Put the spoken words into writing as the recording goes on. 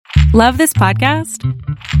Love this podcast?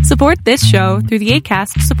 Support this show through the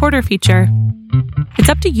Acast supporter feature. It's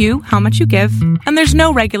up to you how much you give, and there's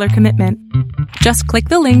no regular commitment. Just click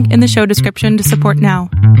the link in the show description to support now.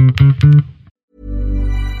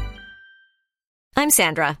 I'm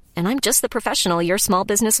Sandra, and I'm just the professional your small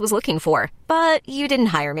business was looking for. But you didn't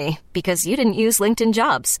hire me because you didn't use LinkedIn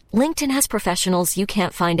Jobs. LinkedIn has professionals you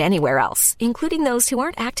can't find anywhere else, including those who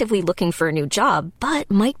aren't actively looking for a new job, but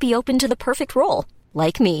might be open to the perfect role,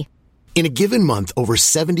 like me. In a given month, over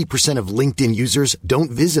 70% of LinkedIn users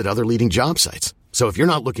don't visit other leading job sites. So if you're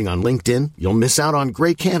not looking on LinkedIn, you'll miss out on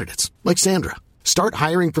great candidates like Sandra. Start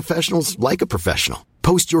hiring professionals like a professional.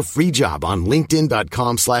 Post your free job on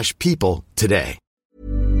linkedin.com/people today.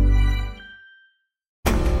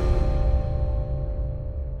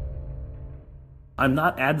 I'm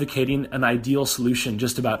not advocating an ideal solution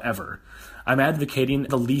just about ever. I'm advocating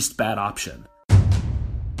the least bad option.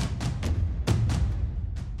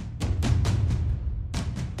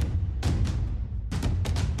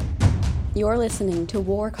 You're listening to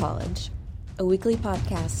War College, a weekly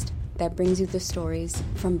podcast that brings you the stories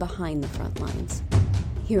from behind the front lines.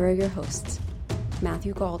 Here are your hosts,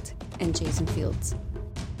 Matthew Gault and Jason Fields.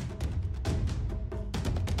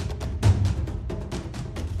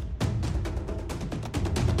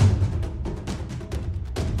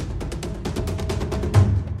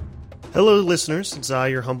 Hello, listeners. It's I,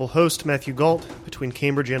 your humble host, Matthew Gault. Between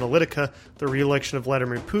Cambridge Analytica, the re-election of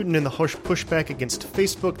Vladimir Putin, and the harsh pushback against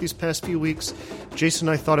Facebook these past few weeks, Jason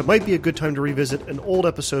and I thought it might be a good time to revisit an old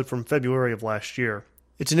episode from February of last year.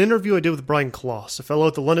 It's an interview I did with Brian Klaas, a fellow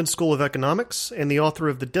at the London School of Economics and the author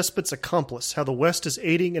of The Despot's Accomplice, How the West is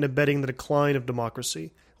Aiding and Abetting the Decline of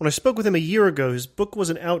Democracy. When I spoke with him a year ago, his book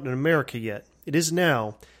wasn't out in America yet. It is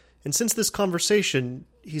now, and since this conversation,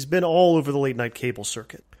 he's been all over the late-night cable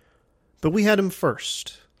circuit. But we had him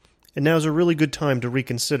first, and now's a really good time to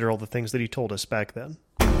reconsider all the things that he told us back then.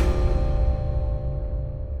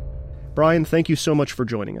 Brian, thank you so much for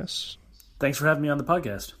joining us. Thanks for having me on the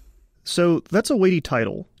podcast. So, that's a weighty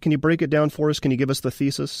title. Can you break it down for us? Can you give us the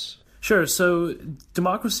thesis? Sure. So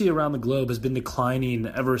democracy around the globe has been declining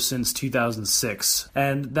ever since 2006.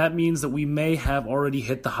 And that means that we may have already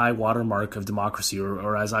hit the high water mark of democracy,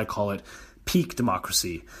 or as I call it, peak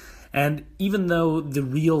democracy. And even though the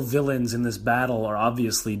real villains in this battle are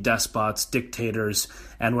obviously despots, dictators,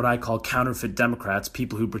 and what I call counterfeit Democrats,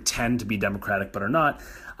 people who pretend to be democratic but are not,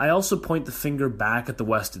 I also point the finger back at the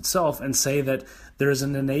West itself and say that there is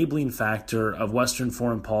an enabling factor of Western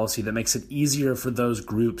foreign policy that makes it easier for those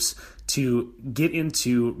groups to get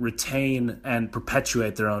into, retain, and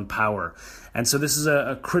perpetuate their own power. And so this is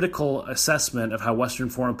a critical assessment of how Western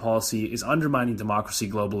foreign policy is undermining democracy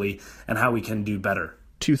globally and how we can do better.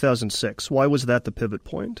 2006. Why was that the pivot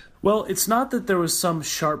point? Well, it's not that there was some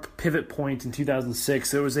sharp pivot point in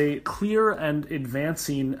 2006. There was a clear and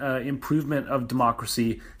advancing improvement of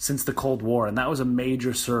democracy since the Cold War, and that was a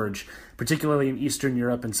major surge, particularly in Eastern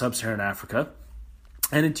Europe and Sub-Saharan Africa.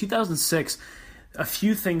 And in 2006, a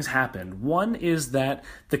few things happened. One is that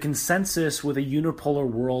the consensus with a unipolar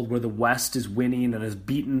world where the West is winning and has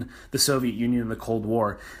beaten the Soviet Union in the Cold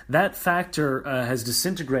War, that factor has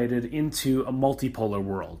disintegrated into a multipolar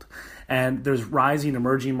world. And there's rising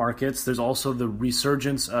emerging markets. There's also the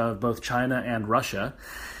resurgence of both China and Russia.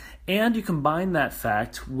 And you combine that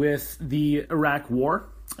fact with the Iraq War,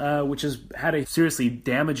 which has had a seriously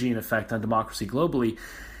damaging effect on democracy globally,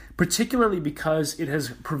 particularly because it has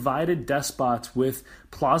provided despots with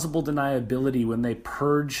plausible deniability when they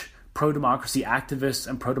purge pro-democracy activists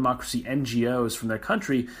and pro-democracy NGOs from their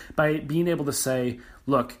country by being able to say,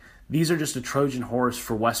 look, these are just a Trojan horse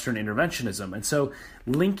for Western interventionism. And so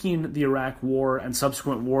linking the Iraq War and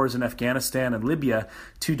subsequent wars in Afghanistan and Libya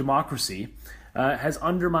to democracy has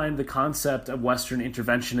undermined the concept of Western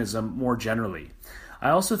interventionism more generally. I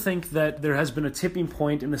also think that there has been a tipping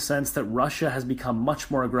point in the sense that Russia has become much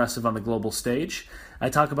more aggressive on the global stage. I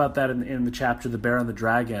talk about that in the chapter The Bear and the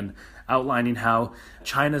Dragon, outlining how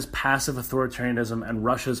China's passive authoritarianism and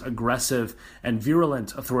Russia's aggressive and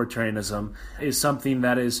virulent authoritarianism is something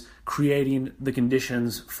that is creating the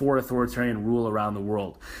conditions for authoritarian rule around the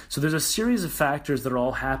world. So there's a series of factors that are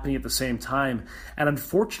all happening at the same time. And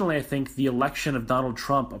unfortunately, I think the election of Donald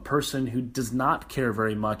Trump, a person who does not care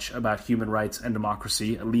very much about human rights and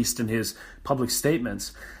democracy, at least in his public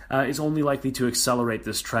statements, is only likely to accelerate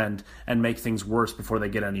this trend and make things worse before they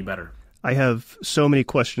get any better. I have so many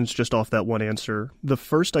questions just off that one answer. The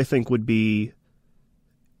first, I think, would be,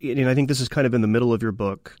 and I think this is kind of in the middle of your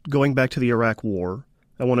book, going back to the Iraq War.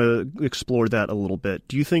 I want to explore that a little bit.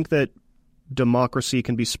 Do you think that democracy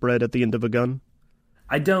can be spread at the end of a gun?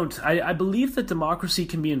 I don't. I believe that democracy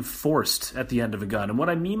can be enforced at the end of a gun. And what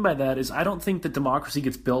I mean by that is I don't think that democracy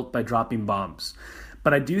gets built by dropping bombs.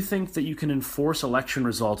 But I do think that you can enforce election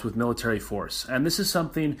results with military force. And this is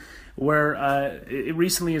something where it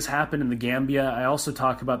recently has happened in the Gambia. I also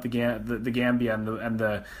talk about the Gambia and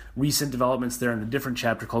the recent developments there in a different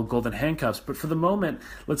chapter called Golden Handcuffs. But for the moment,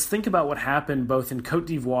 let's think about what happened both in Cote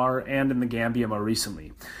d'Ivoire and in the Gambia more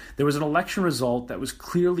recently. There was an election result that was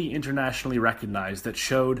clearly internationally recognized that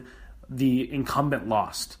showed the incumbent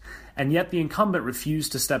lost. And yet the incumbent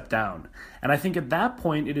refused to step down. And I think at that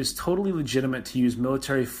point it is totally legitimate to use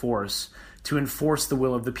military force to enforce the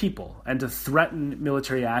will of the people and to threaten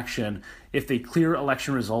military action if a clear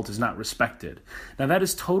election result is not respected. Now that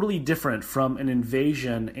is totally different from an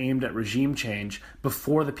invasion aimed at regime change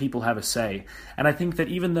before the people have a say. And I think that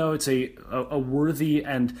even though it's a worthy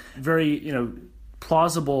and very,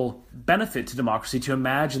 plausible benefit to democracy to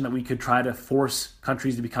imagine that we could try to force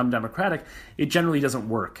countries to become democratic, it generally doesn't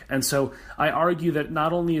work. And so I argue that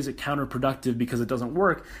not only is it counterproductive because it doesn't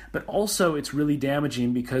work, but also it's really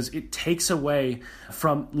damaging because it takes away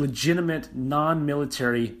from legitimate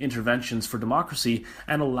non-military interventions for democracy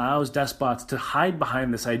and allows despots to hide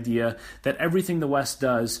behind this idea that everything the West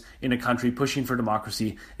does in a country pushing for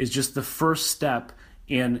democracy is just the first step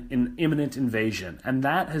in an imminent invasion. And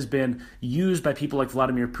that has been used by people like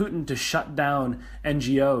Vladimir Putin to shut down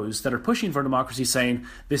NGOs that are pushing for democracy, saying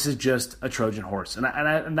this is just a Trojan horse.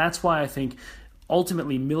 And that's why I think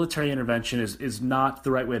ultimately military intervention is not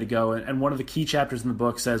the right way to go. And one of the key chapters in the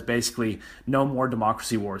book says basically no more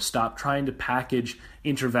democracy wars. Stop trying to package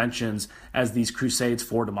interventions as these crusades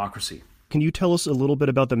for democracy. Can you tell us a little bit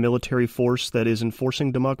about the military force that is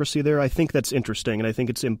enforcing democracy there? I think that's interesting, and I think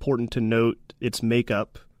it's important to note its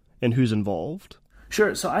makeup and who's involved.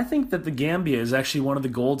 Sure. So I think that the Gambia is actually one of the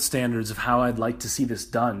gold standards of how I'd like to see this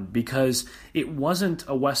done, because it wasn't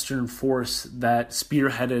a Western force that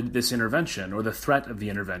spearheaded this intervention or the threat of the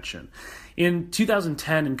intervention. In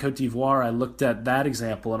 2010 in Cote d'Ivoire, I looked at that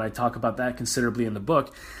example, and I talk about that considerably in the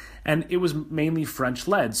book. And it was mainly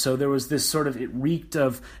French-led, so there was this it reeked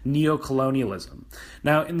of neo-colonialism.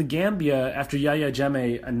 Now, in the Gambia, after Yahya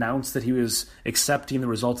Jammeh announced that he was accepting the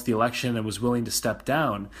results of the election and was willing to step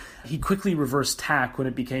down, he quickly reversed tack when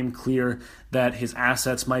it became clear that his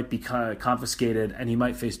assets might be confiscated and he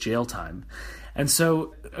might face jail time. And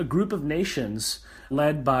so a group of nations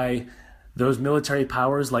led by those military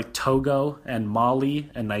powers like Togo and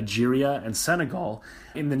Mali and Nigeria and Senegal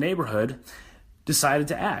in the neighborhood decided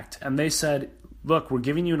to act. And they said, look, we're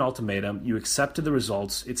giving you an ultimatum. You accepted the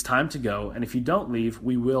results. It's time to go. And if you don't leave,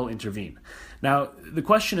 we will intervene. Now, the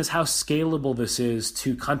question is how scalable this is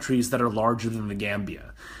to countries that are larger than the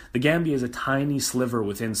Gambia. The Gambia is a tiny sliver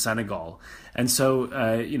within Senegal. And so,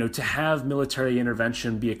 to have military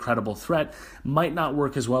intervention be a credible threat might not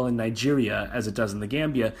work as well in Nigeria as it does in the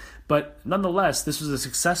Gambia. But nonetheless, this was a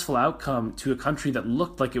successful outcome to a country that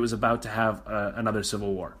looked like it was about to have another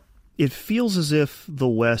civil war. It feels as if the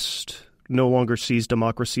West no longer sees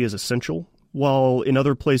democracy as essential, while in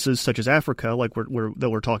other places such as Africa, like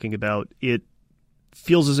we're talking about, it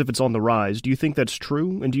feels as if it's on the rise. Do you think that's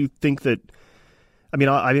true? And do you think that, I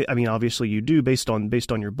mean, obviously you do based on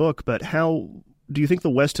your book, but how do you think the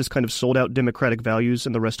West has kind of sold out democratic values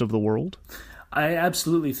in the rest of the world? I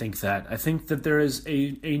absolutely think that. I think that there is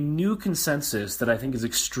a new consensus that I think is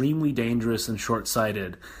extremely dangerous and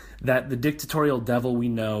short-sighted, that the dictatorial devil we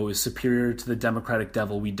know is superior to the democratic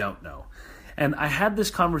devil we don't know. And I had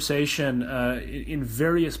this conversation in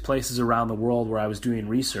various places around the world where I was doing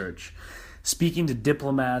research, speaking to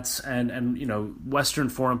diplomats and Western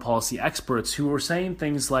foreign policy experts who were saying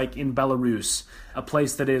things like in Belarus, a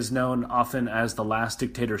place that is known often as the last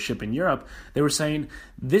dictatorship in Europe, they were saying,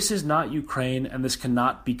 this is not Ukraine and this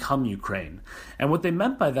cannot become Ukraine. And what they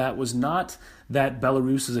meant by that was not that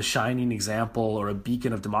Belarus is a shining example or a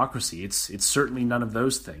beacon of democracy. It's certainly none of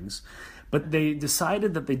those things. But they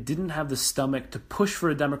decided that they didn't have the stomach to push for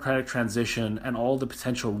a democratic transition and all the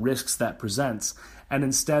potential risks that presents, and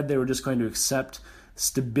instead they were just going to accept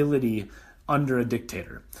stability under a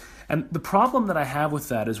dictator. And the problem that I have with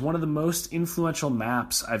that is one of the most influential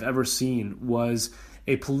maps I've ever seen was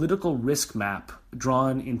a political risk map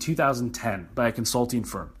drawn in 2010 by a consulting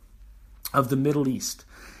firm of the Middle East.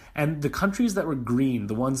 And the countries that were green,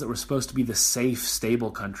 the ones that were supposed to be the safe,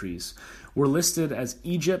 stable countries, were listed as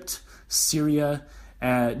Egypt, Syria,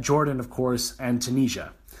 Jordan, of course, and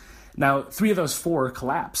Tunisia. Now, 3 of those 4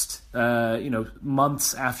 collapsed,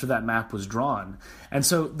 months after that map was drawn. And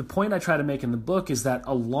so the point I try to make in the book is that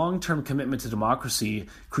a long-term commitment to democracy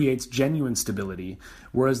creates genuine stability,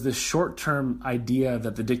 whereas the short-term idea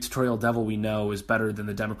that the dictatorial devil we know is better than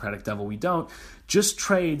the democratic devil we don't just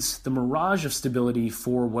trades the mirage of stability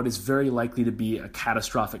for what is very likely to be a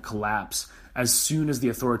catastrophic collapse as soon as the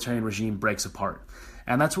authoritarian regime breaks apart.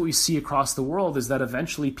 And that's what we see across the world, is that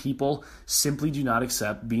eventually people simply do not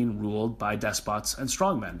accept being ruled by despots and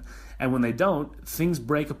strongmen. And when they don't, things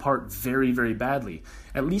break apart very, very badly.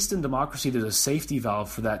 At least in democracy, there's a safety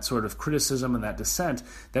valve for that sort of criticism and that dissent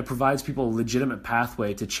that provides people a legitimate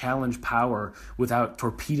pathway to challenge power without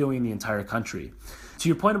torpedoing the entire country. To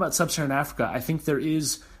your point about sub-Saharan Africa, I think there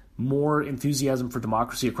is more enthusiasm for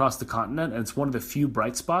democracy across the continent, and it's one of the few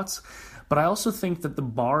bright spots. But I also think that the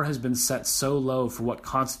bar has been set so low for what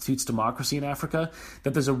constitutes democracy in Africa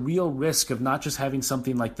that there's a real risk of not just having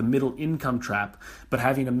something like the middle income trap, but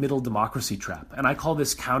having a middle democracy trap. And I call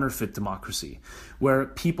this counterfeit democracy, where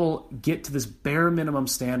people get to this bare minimum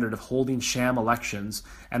standard of holding sham elections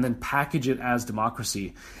and then package it as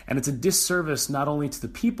democracy. And it's a disservice not only to the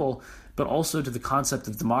people, but also to the concept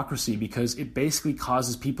of democracy, because it basically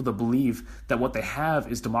causes people to believe that what they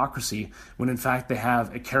have is democracy, when in fact they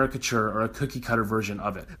have a caricature or a cookie-cutter version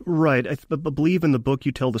of it. Right. I believe in the book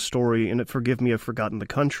you tell the story, and forgive me, I've forgotten the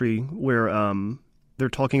country, where they're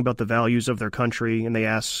talking about the values of their country,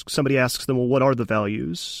 and somebody asks them, well, what are the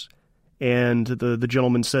values? And the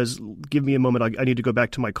gentleman says, give me a moment, I need to go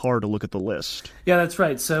back to my car to look at the list. Yeah, that's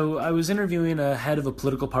right. So I was interviewing a head of a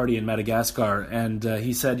political party in Madagascar, and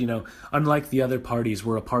he said, unlike the other parties,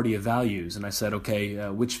 we're a party of values. And I said, okay,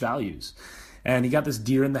 which values? And he got this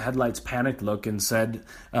deer-in-the-headlights panicked look and said,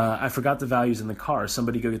 I forgot the values in the car.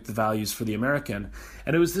 Somebody go get the values for the American.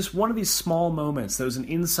 And it was one of these small moments that was an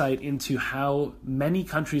insight into how many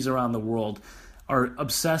countries around the world are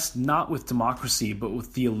obsessed not with democracy, but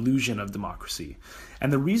with the illusion of democracy.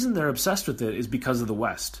 And the reason they're obsessed with it is because of the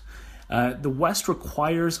West. The West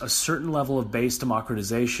requires a certain level of base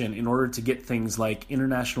democratization in order to get things like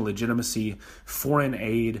international legitimacy, foreign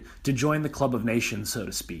aid, to join the club of nations, so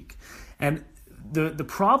to speak. And the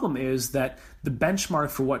problem is that the benchmark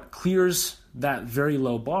for what clears that very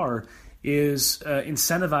low bar is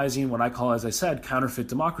incentivizing what I call, as I said, counterfeit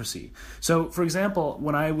democracy. So, for example,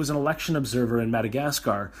 when I was an election observer in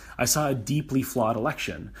Madagascar, I saw a deeply flawed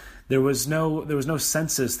election. There was no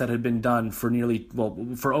census that had been done for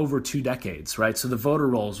for over 2 decades, right? So the voter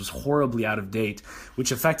rolls was horribly out of date,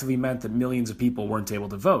 which effectively meant that millions of people weren't able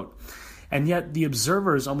to vote. And yet the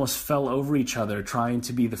observers almost fell over each other trying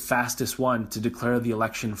to be the fastest one to declare the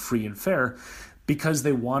election free and fair, because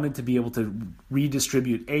they wanted to be able to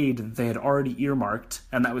redistribute aid that they had already earmarked,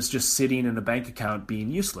 and that was just sitting in a bank account being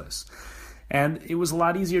useless. And it was a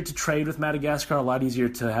lot easier to trade with Madagascar, a lot easier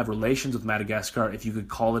to have relations with Madagascar if you could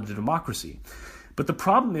call it a democracy. But the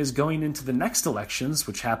problem is, going into the next elections,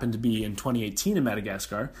 which happened to be in 2018 in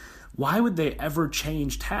Madagascar, why would they ever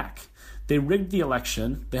change tack? They rigged the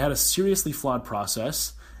election, they had a seriously flawed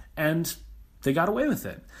process, and they got away with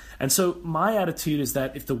it. And so my attitude is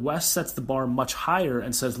that if the West sets the bar much higher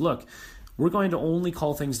and says, look, we're going to only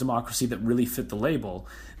call things democracy that really fit the label,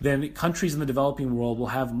 then countries in the developing world will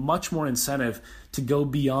have much more incentive to go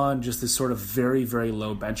beyond just this sort of very, very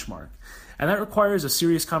low benchmark. And that requires a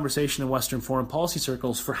serious conversation in Western foreign policy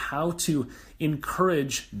circles for how to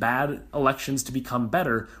encourage bad elections to become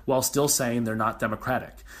better while still saying they're not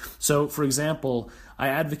democratic. So, for example, I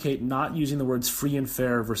advocate not using the words free and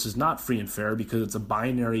fair versus not free and fair, because it's a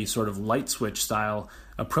binary sort of light switch style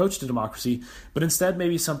approach to democracy, but instead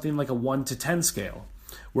maybe something like a 1 to 10 scale,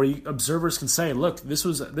 where observers can say, look, this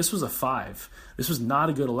was a 5. This was not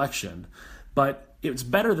a good election, but it's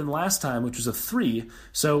better than last time, which was a 3,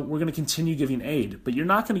 so we're going to continue giving aid. But you're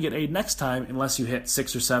not going to get aid next time unless you hit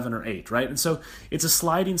 6 or 7 or 8, right? And so it's a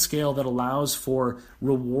sliding scale that allows for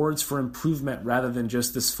rewards for improvement rather than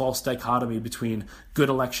just this false dichotomy between good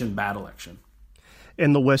election, bad election.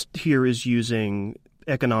 And the West here is using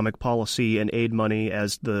economic policy and aid money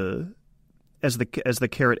as the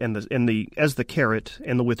carrot and the carrot,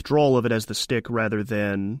 and the withdrawal of it as the stick, rather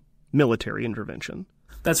than military intervention.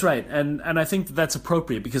 That's right, and I think that's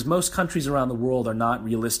appropriate, because most countries around the world are not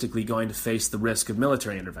realistically going to face the risk of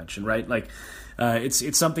military intervention, right? Like,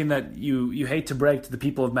 it's something that you hate to break to the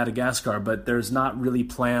people of Madagascar, but there's not really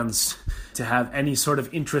plans to have any sort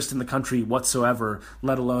of interest in the country whatsoever,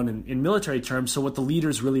 let alone in military terms. So what the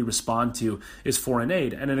leaders really respond to is foreign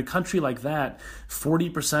aid. And in a country like that,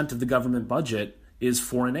 40% of the government budget is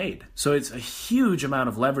foreign aid. So it's a huge amount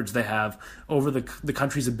of leverage they have over the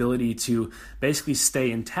country's ability to basically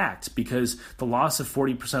stay intact, because the loss of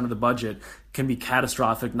 40% of the budget can be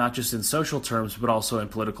catastrophic, not just in social terms, but also in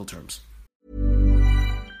political terms.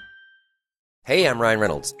 Hey, I'm Ryan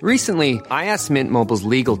Reynolds. Recently, I asked Mint Mobile's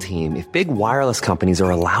legal team if big wireless companies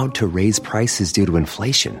are allowed to raise prices due to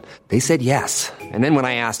inflation. They said yes. And then when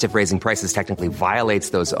I asked if raising prices technically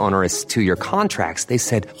violates those onerous 2-year contracts, they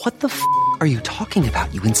said, "What the f*** are you talking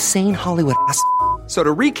about, you insane Hollywood ass?" So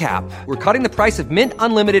to recap, we're cutting the price of Mint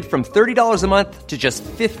Unlimited from $30 a month to just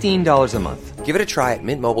 $15 a month. Give it a try at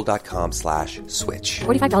mintmobile.com/switch.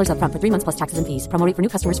 $45 up front for 3 months plus taxes and fees. Promo rate for new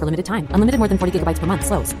customers for limited time. Unlimited more than 40 gigabytes per month.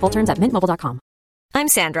 Slows full terms at mintmobile.com. I'm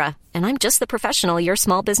Sandra, and I'm just the professional your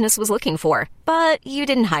small business was looking for. But you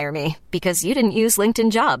didn't hire me because you didn't use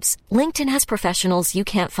LinkedIn Jobs. LinkedIn has professionals you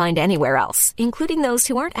can't find anywhere else, including those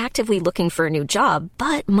who aren't actively looking for a new job,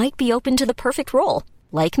 but might be open to the perfect role,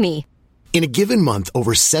 like me. In a given month,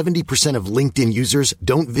 over 70% of LinkedIn users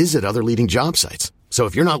don't visit other leading job sites. So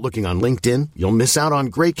if you're not looking on LinkedIn, you'll miss out on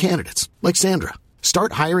great candidates like Sandra.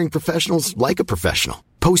 Start hiring professionals like a professional.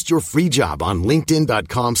 Post your free job on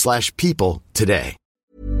linkedin.com/people today.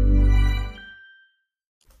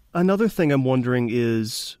 Another thing I'm wondering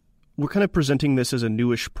is, we're kind of presenting this as a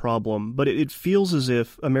newish problem, but it feels as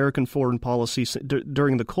if American foreign policy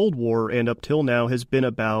during the Cold War and up till now has been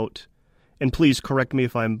about, and please correct me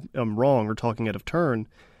if I'm wrong or talking out of turn,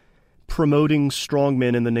 promoting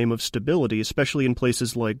strongmen in the name of stability, especially in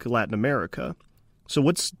places like Latin America. So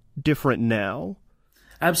what's different now?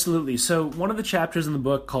 Absolutely. So one of the chapters in the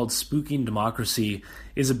book, called Spooking Democracy,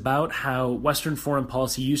 is about how Western foreign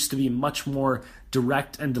policy used to be much more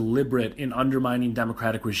direct and deliberate in undermining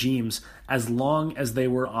democratic regimes as long as they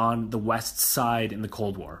were on the West side in the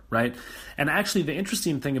Cold War, right? And actually, the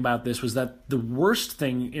interesting thing about this was that the worst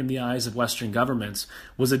thing in the eyes of Western governments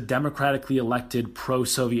was a democratically elected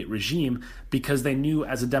pro-Soviet regime, because they knew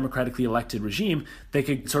as a democratically elected regime, they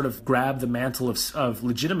could sort of grab the mantle of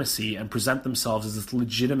legitimacy and present themselves as this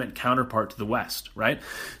legitimate counterpart to the West, right?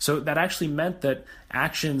 So that actually meant that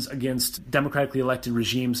actions against democratically elected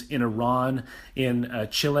regimes in Iran, in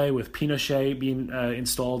Chile with Pinochet being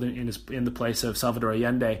installed in the place of Salvador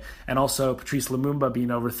Allende, and also Patrice Lumumba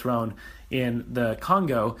being overthrown in the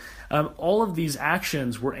Congo, all of these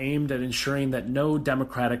actions were aimed at ensuring that no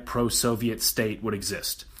democratic pro-Soviet state would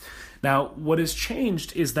exist. Now, what has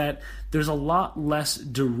changed is that there's a lot less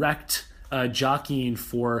direct jockeying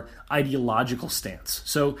for ideological stance.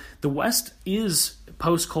 So the West is,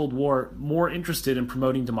 post-Cold War, more interested in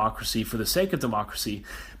promoting democracy for the sake of democracy.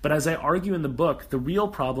 But as I argue in the book, the real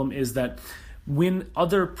problem is that when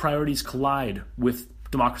other priorities collide with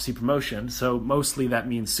democracy promotion, so mostly that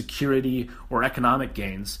means security or economic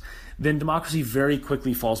gains, then democracy very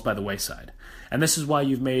quickly falls by the wayside. And this is why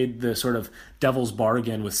you've made the sort of devil's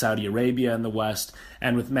bargain with Saudi Arabia in the West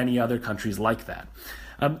and with many other countries like that.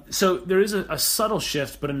 So there is a subtle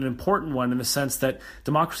shift, but an important one, in the sense that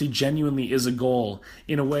democracy genuinely is a goal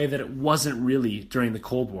in a way that it wasn't really during the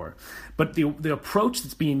Cold War. But the approach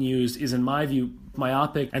that's being used is, in my view,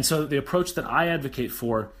 myopic. And so the approach that I advocate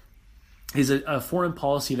for is a foreign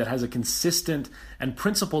policy that has a consistent and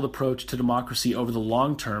principled approach to democracy over the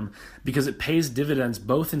long term, because it pays dividends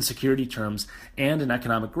both in security terms and in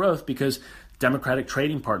economic growth, because democratic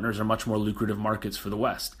trading partners are much more lucrative markets for the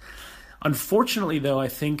West. Unfortunately, though, I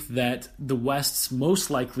think that the West's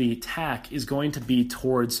most likely tack is going to be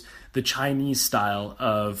towards the Chinese style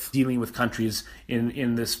of dealing with countries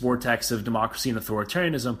in this vortex of democracy and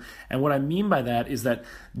authoritarianism. And what I mean by that is that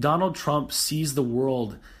Donald Trump sees the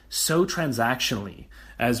world so transactionally,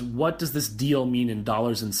 as what does this deal mean in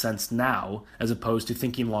dollars and cents now, as opposed to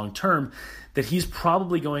thinking long term, that he's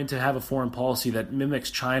probably going to have a foreign policy that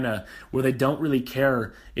mimics China, where they don't really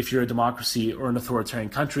care if you're a democracy or an authoritarian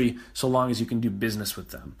country, so long as you can do business with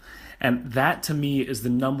them. And that, to me, is the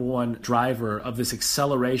number one driver of this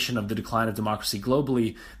acceleration of the decline of democracy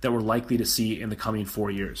globally that we're likely to see in the coming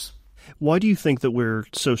 4 years. Why do you think that we're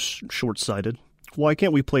so short-sighted? Why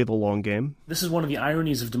can't we play the long game? This is one of the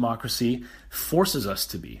ironies of democracy, forces us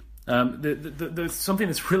to be. Something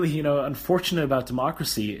that's really, unfortunate about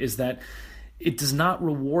democracy is that it does not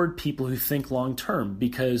reward people who think long term,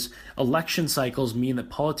 because election cycles mean that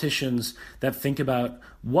politicians that think about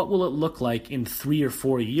what will it look like in 3 or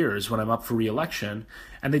 4 years when I'm up for re-election,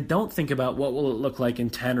 and they don't think about what will it look like in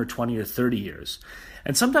 10 or 20 or 30 years.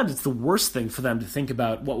 And sometimes it's the worst thing for them to think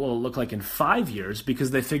about what will it look like in 5 years,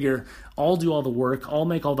 because they figure, I'll do all the work, I'll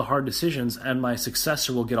make all the hard decisions, and my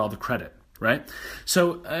successor will get all the credit, right?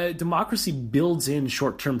 So democracy builds in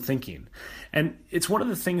short-term thinking. And it's one of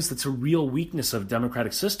the things that's a real weakness of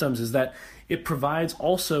democratic systems is that it provides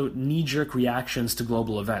also knee-jerk reactions to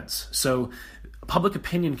global events. So public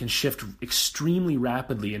opinion can shift extremely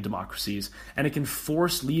rapidly in democracies, and it can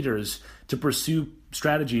force leaders to pursue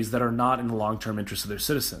strategies that are not in the long-term interest of their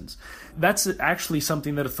citizens. That's actually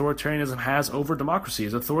something that authoritarianism has over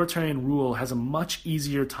democracies. Authoritarian rule has a much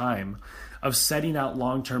easier time of setting out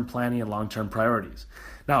long-term planning and long-term priorities.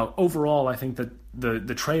 Now, overall, I think that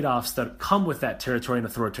the trade-offs that come with that territorial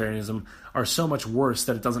authoritarianism are so much worse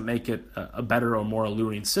that it doesn't make it a better or more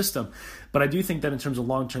alluring system. But I do think that in terms of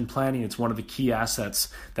long-term planning, it's one of the key assets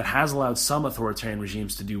that has allowed some authoritarian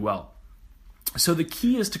regimes to do well. So the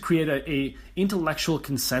key is to create a intellectual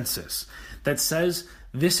consensus that says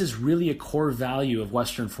this is really a core value of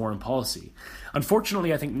Western foreign policy.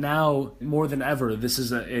 Unfortunately, I think now more than ever, this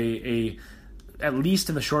is at least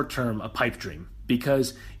in the short term, a pipe dream,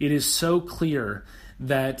 because it is so clear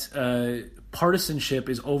that partisanship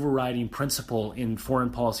is overriding principle in foreign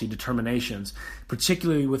policy determinations,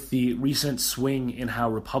 particularly with the recent swing in how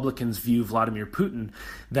Republicans view Vladimir Putin,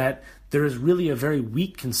 that there is really a very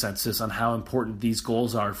weak consensus on how important these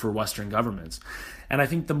goals are for Western governments. And I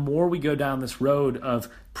think the more we go down this road of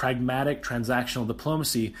pragmatic transactional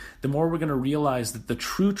diplomacy, the more we're going to realize that the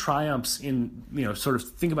true triumphs in, sort of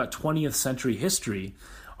think about 20th century history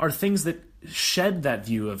are things that shed that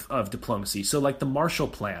view of diplomacy. So like the Marshall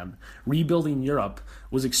Plan, rebuilding Europe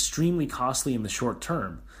was extremely costly in the short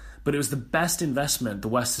term, but it was the best investment the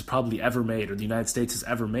West has probably ever made, or the United States has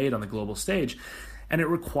ever made on the global stage. And it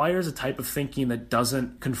requires a type of thinking that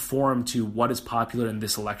doesn't conform to what is popular in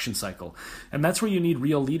this election cycle. And that's where you need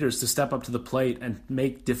real leaders to step up to the plate and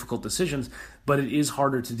make difficult decisions, but it is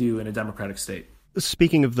harder to do in a democratic state.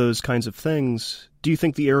 Speaking of those kinds of things, do you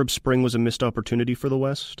think the Arab Spring was a missed opportunity for the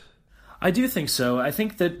West? I do think so. I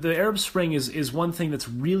think that the Arab Spring is one thing that's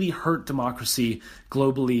really hurt democracy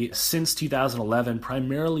globally since 2011,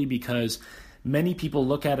 primarily because many people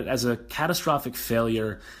look at it as a catastrophic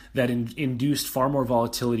failure that induced far more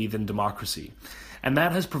volatility than democracy. And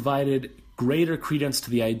that has provided greater credence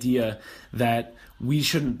to the idea that we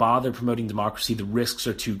shouldn't bother promoting democracy, the risks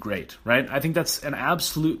are too great, right? I think that's an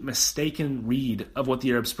absolute mistaken read of what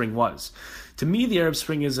the Arab Spring was. To me, the Arab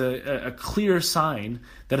Spring is a clear sign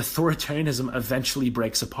that authoritarianism eventually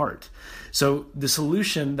breaks apart. So the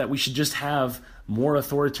solution that we should just have more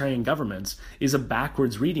authoritarian governments is a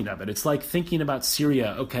backwards reading of it. It's like thinking about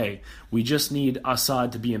Syria, okay, we just need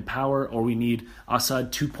Assad to be in power, or we need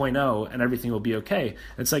Assad 2.0 and everything will be okay.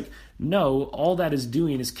 And it's like, no, all that is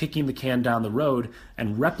doing is kicking the can down the road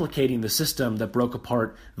and replicating the system that broke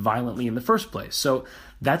apart violently in the first place. So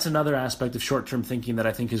that's another aspect of short-term thinking that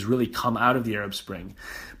I think has really come out of the Arab Spring.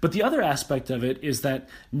 But the other aspect of it is that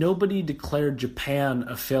nobody declared Japan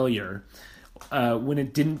a failure when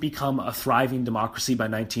it didn't become a thriving democracy by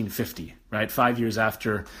 1950, right? 5 years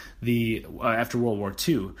after after World War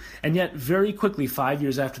II. And yet very quickly, 5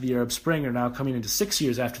 years after the Arab Spring, or now coming into 6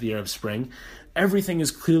 years after the Arab Spring, everything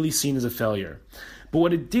is clearly seen as a failure. But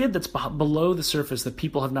what it did that's below the surface that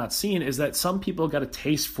people have not seen is that some people got a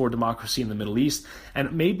taste for democracy in the Middle East,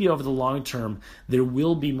 and maybe over the long term, there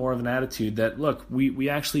will be more of an attitude that, look, we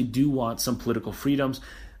actually do want some political freedoms.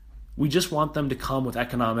 We just want them to come with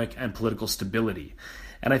economic and political stability.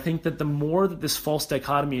 And I think that the more that this false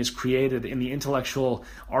dichotomy is created in the intellectual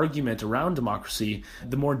argument around democracy,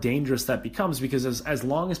 the more dangerous that becomes, because as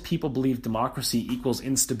long as people believe democracy equals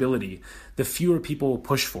instability, the fewer people will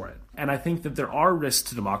push for it. And I think that there are risks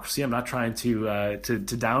to democracy. I'm not trying to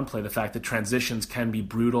downplay the fact that transitions can be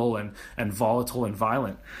brutal and volatile and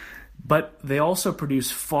violent. But they also produce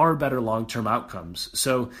far better long-term outcomes.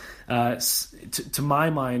 So to my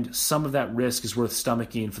mind, some of that risk is worth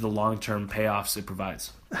stomaching for the long-term payoffs it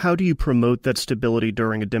provides. How do you promote that stability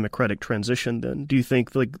during a democratic transition then? Do you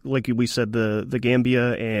think, like we said, the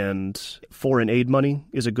Gambia and foreign aid money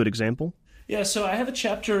is a good example? Yeah, so I have a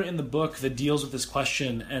chapter in the book that deals with this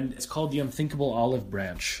question, and it's called The Unthinkable Olive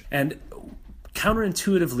Branch. And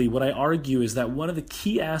counterintuitively, what I argue is that one of the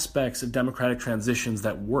key aspects of democratic transitions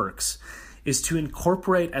that works is to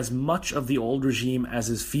incorporate as much of the old regime as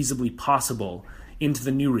is feasibly possible into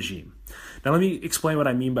the new regime. Now, let me explain what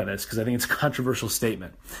I mean by this, because I think it's a controversial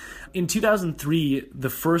statement. In 2003, the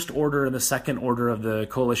first order and the second order of the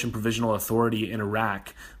Coalition Provisional Authority in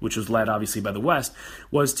Iraq, which was led obviously by the West,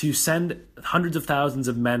 was to send hundreds of thousands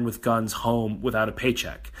of men with guns home without a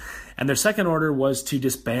paycheck. And their second order was to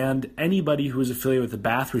disband anybody who was affiliated with the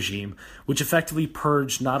Ba'ath regime, which effectively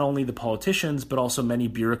purged not only the politicians, but also many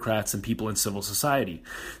bureaucrats and people in civil society.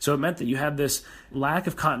 So it meant that you had this lack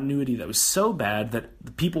of continuity that was so bad that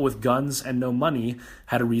the people with guns guns and no money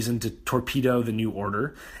had a reason to torpedo the new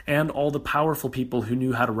order, and all the powerful people who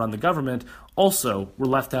knew how to run the government also were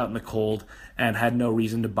left out in the cold and had no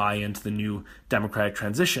reason to buy into the new democratic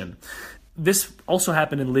transition. This also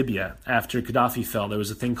happened in Libya after Gaddafi fell. There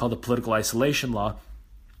was a thing called the political isolation law,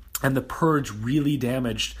 and the purge really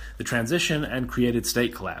damaged the transition and created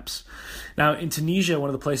state collapse. Now, in Tunisia, one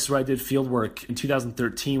of the places where I did field work in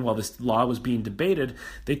 2013 while this law was being debated,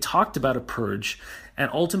 they talked about a purge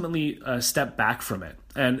and ultimately stepped back from it.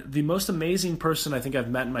 And the most amazing person I think I've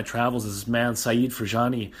met in my travels is this man, Said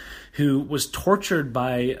Firjani, who was tortured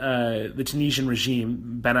by the Tunisian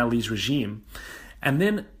regime, Ben Ali's regime. And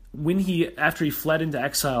then after he fled into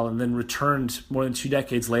exile and then returned more than 2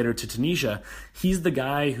 decades later to Tunisia, he's the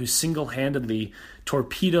guy who single-handedly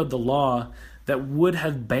torpedoed the law that would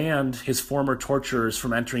have banned his former torturers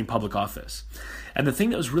from entering public office. And the thing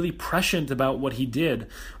that was really prescient about what he did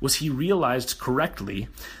was he realized correctly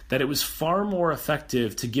that it was far more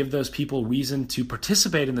effective to give those people reason to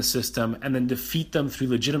participate in the system and then defeat them through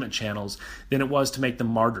legitimate channels than it was to make them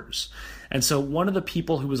martyrs. And so one of the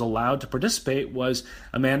people who was allowed to participate was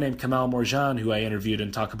a man named Kamal Morjan, who I interviewed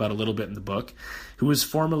and talk about a little bit in the book, who was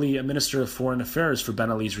formerly a minister of foreign affairs for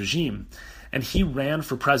Ben Ali's regime. And he ran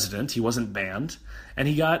for president. He wasn't banned. And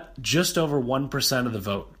he got just over 1% of the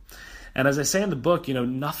vote. And as I say in the book,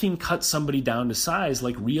 nothing cuts somebody down to size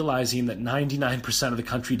like realizing that 99% of the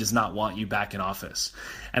country does not want you back in office.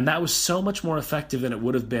 And that was so much more effective than it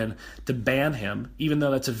would have been to ban him, even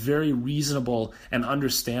though that's a very reasonable and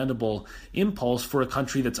understandable impulse for a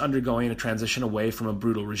country that's undergoing a transition away from a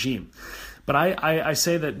brutal regime. But I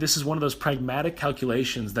say that this is one of those pragmatic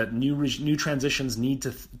calculations that new transitions need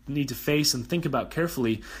to face and think about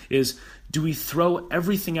carefully is, do we throw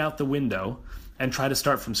everything out the window and try to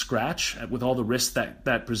start from scratch with all the risks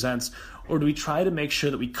that presents? Or do we try to make sure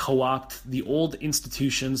that we co-opt the old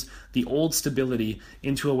institutions, the old stability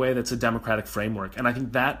into a way that's a democratic framework? And I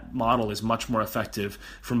think that model is much more effective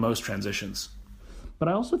for most transitions. But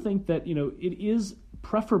I also think that, it is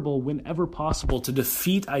preferable whenever possible to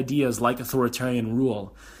defeat ideas like authoritarian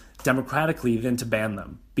rule democratically than to ban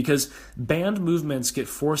them. Because banned movements get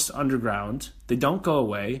forced underground, they don't go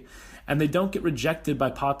away, and they don't get rejected by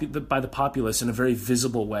the populace in a very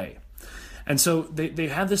visible way. And so they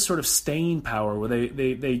have this sort of staying power where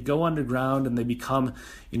they go underground and they become,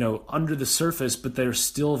 under the surface, but they're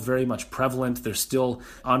still very much prevalent. They're still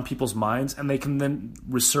on people's minds, and they can then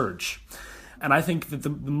resurge. And I think that the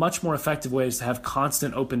much more effective way is to have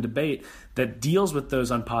constant open debate that deals with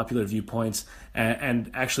those unpopular viewpoints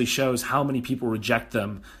and actually shows how many people reject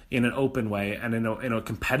them in an open way and in a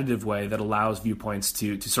competitive way that allows viewpoints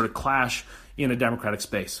to sort of clash in a democratic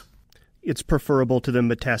space. It's preferable to them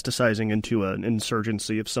metastasizing into an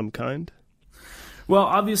insurgency of some kind? Well,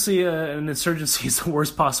 obviously, an insurgency is the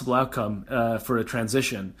worst possible outcome for a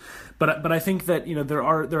transition, but I think that there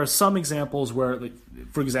are some examples where,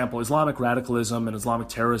 for example, Islamic radicalism and Islamic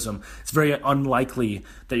terrorism, it's very unlikely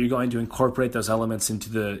that you're going to incorporate those elements into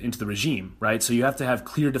the regime, right? So you have to have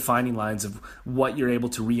clear defining lines of what you're able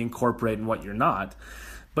to reincorporate and what you're not.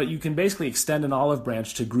 But you can basically extend an olive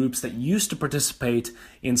branch to groups that used to participate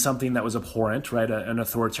in something that was abhorrent, right, an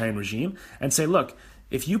authoritarian regime, and say, look,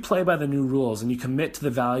 if you play by the new rules and you commit to the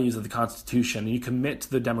values of the Constitution and you commit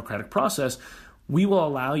to the democratic process, we will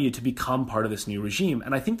allow you to become part of this new regime.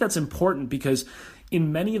 And I think that's important because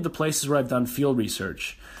in many of the places where I've done field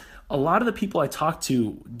research, a lot of the people I talked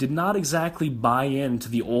to did not exactly buy into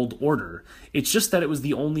the old order. It's just that it was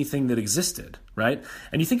the only thing that existed, right?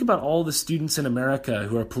 And you think about all the students in America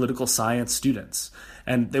who are political science students,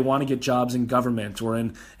 and they want to get jobs in government or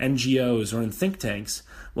in NGOs or in think tanks.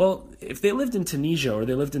 Well, if they lived in Tunisia or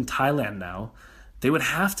they lived in Thailand now, they would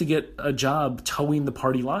have to get a job towing the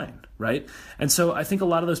party line, right? And so I think a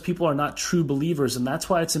lot of those people are not true believers, and that's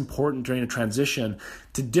why it's important during a transition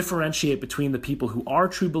to differentiate between the people who are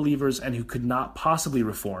true believers and who could not possibly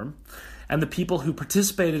reform, and the people who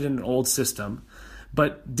participated in an old system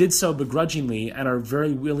but did so begrudgingly and are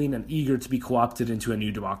very willing and eager to be co-opted into a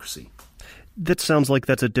new democracy. That sounds like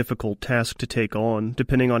that's a difficult task to take on,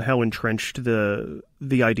 depending on how entrenched the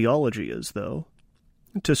ideology is, though,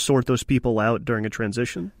 to sort those people out during a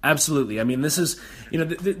transition. Absolutely. I mean, this is,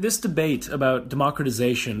 this debate about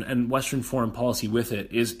democratization and Western foreign policy with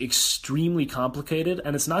it is extremely complicated.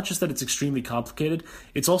 And it's not just that it's extremely complicated,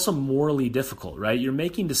 it's also morally difficult, right? You're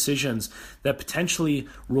making decisions that potentially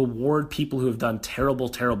reward people who have done terrible,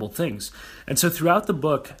 terrible things. And so throughout the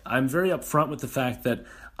book, I'm very upfront with the fact that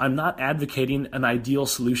I'm not advocating an ideal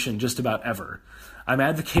solution just about ever. I'm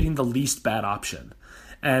advocating the least bad option.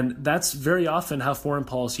 And that's very often how foreign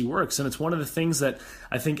policy works. And it's one of the things that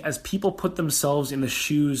I think as people put themselves in the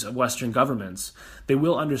shoes of Western governments, they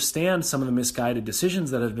will understand some of the misguided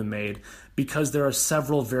decisions that have been made because there are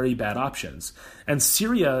several very bad options. And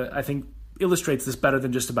Syria, I think, illustrates this better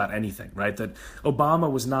than just about anything, right? That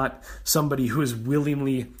Obama was not somebody who is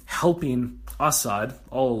willingly helping Assad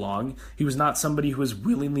all along. He was not somebody who was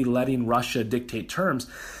willingly letting Russia dictate terms.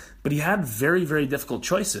 But he had very, very difficult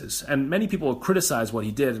choices. And many people will criticize what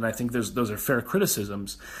he did, and I think those are fair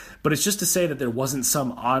criticisms. But it's just to say that there wasn't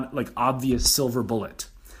some obvious silver bullet.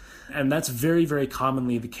 And that's very, very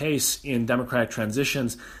commonly the case in democratic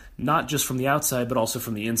transitions, not just from the outside, but also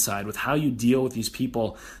from the inside, with how you deal with these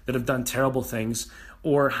people that have done terrible things,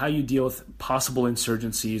 or how you deal with possible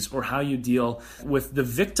insurgencies, or how you deal with the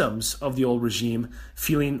victims of the old regime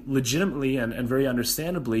feeling legitimately and very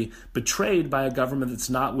understandably betrayed by a government that's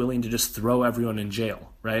not willing to just throw everyone in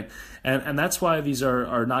jail, right? And that's why these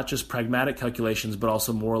are not just pragmatic calculations, but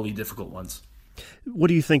also morally difficult ones. What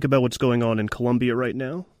do you think about what's going on in Colombia right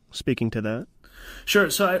now, speaking to that? Sure.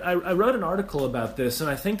 So I wrote an article about this, and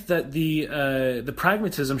I think that the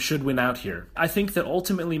pragmatism should win out here. I think that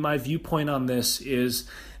ultimately my viewpoint on this is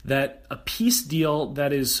that a peace deal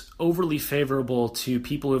that is overly favorable to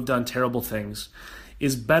people who have done terrible things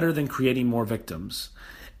is better than creating more victims.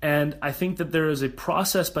 And I think that there is a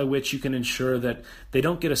process by which you can ensure that they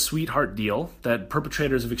don't get a sweetheart deal, that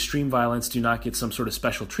perpetrators of extreme violence do not get some sort of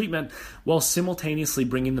special treatment, while simultaneously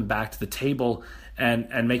bringing them back to the table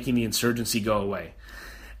and making the insurgency go away.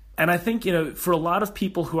 And I think, for a lot of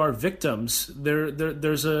people who are victims,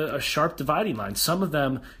 there's a sharp dividing line. Some of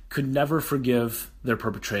them could never forgive their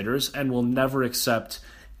perpetrators and will never accept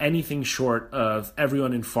anything short of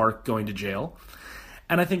everyone in FARC going to jail.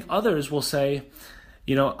 And I think others will say,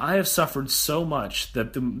 I have suffered so much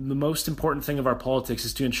that the most important thing of our politics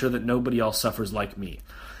is to ensure that nobody else suffers like me.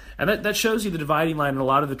 And that shows you the dividing line in a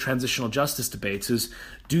lot of the transitional justice debates is,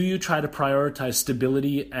 do you try to prioritize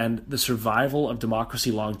stability and the survival of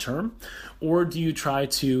democracy long term, or do you try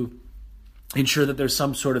to ensure that there's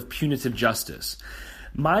some sort of punitive justice?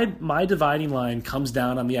 My dividing line comes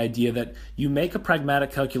down on the idea that you make a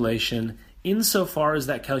pragmatic calculation insofar as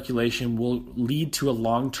that calculation will lead to a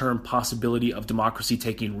long-term possibility of democracy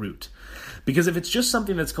taking root. Because if it's just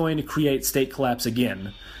something that's going to create state collapse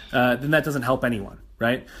again, then that doesn't help anyone,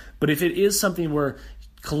 right? But if it is something where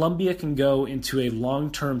Colombia can go into a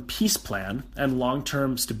long-term peace plan and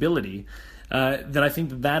long-term stability, then I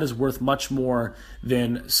think that is worth much more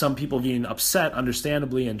than some people being upset,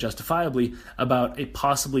 understandably and justifiably, about a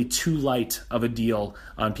possibly too light of a deal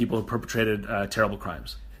on people who perpetrated terrible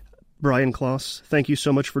crimes. Brian Klaas, thank you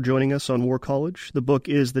so much for joining us on War College. The book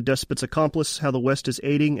is The Despot's Accomplice, How the West is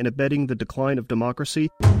Aiding and Abetting the Decline of Democracy.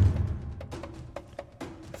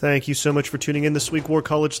 Thank you so much for tuning in this week, War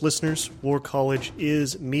College listeners. War College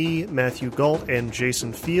is me, Matthew Gault, and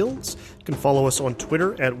Jason Fields. You can follow us on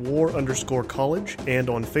Twitter at war_college and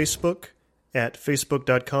on Facebook at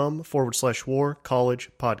facebook.com/War College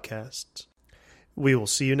Podcasts. We will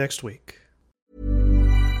see you next week.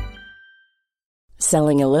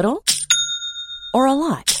 Selling a little or a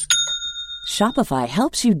lot? Shopify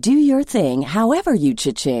helps you do your thing however you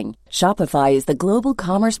cha-ching. Shopify is the global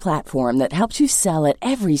commerce platform that helps you sell at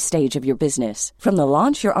every stage of your business. From the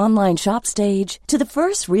launch your online shop stage to the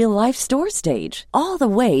first real-life store stage, all the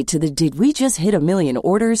way to the did we just hit a million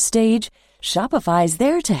orders stage. Shopify is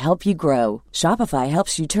there to help you grow. Shopify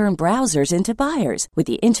helps you turn browsers into buyers with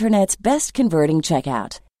the internet's best converting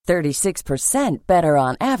checkout. 36% better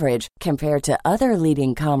on average compared to other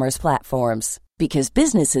leading commerce platforms. Because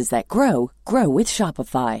businesses that grow, grow with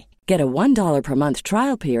Shopify. Get a $1 per month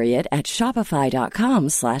trial period at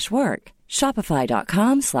shopify.com/work.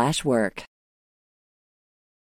 Shopify.com/work.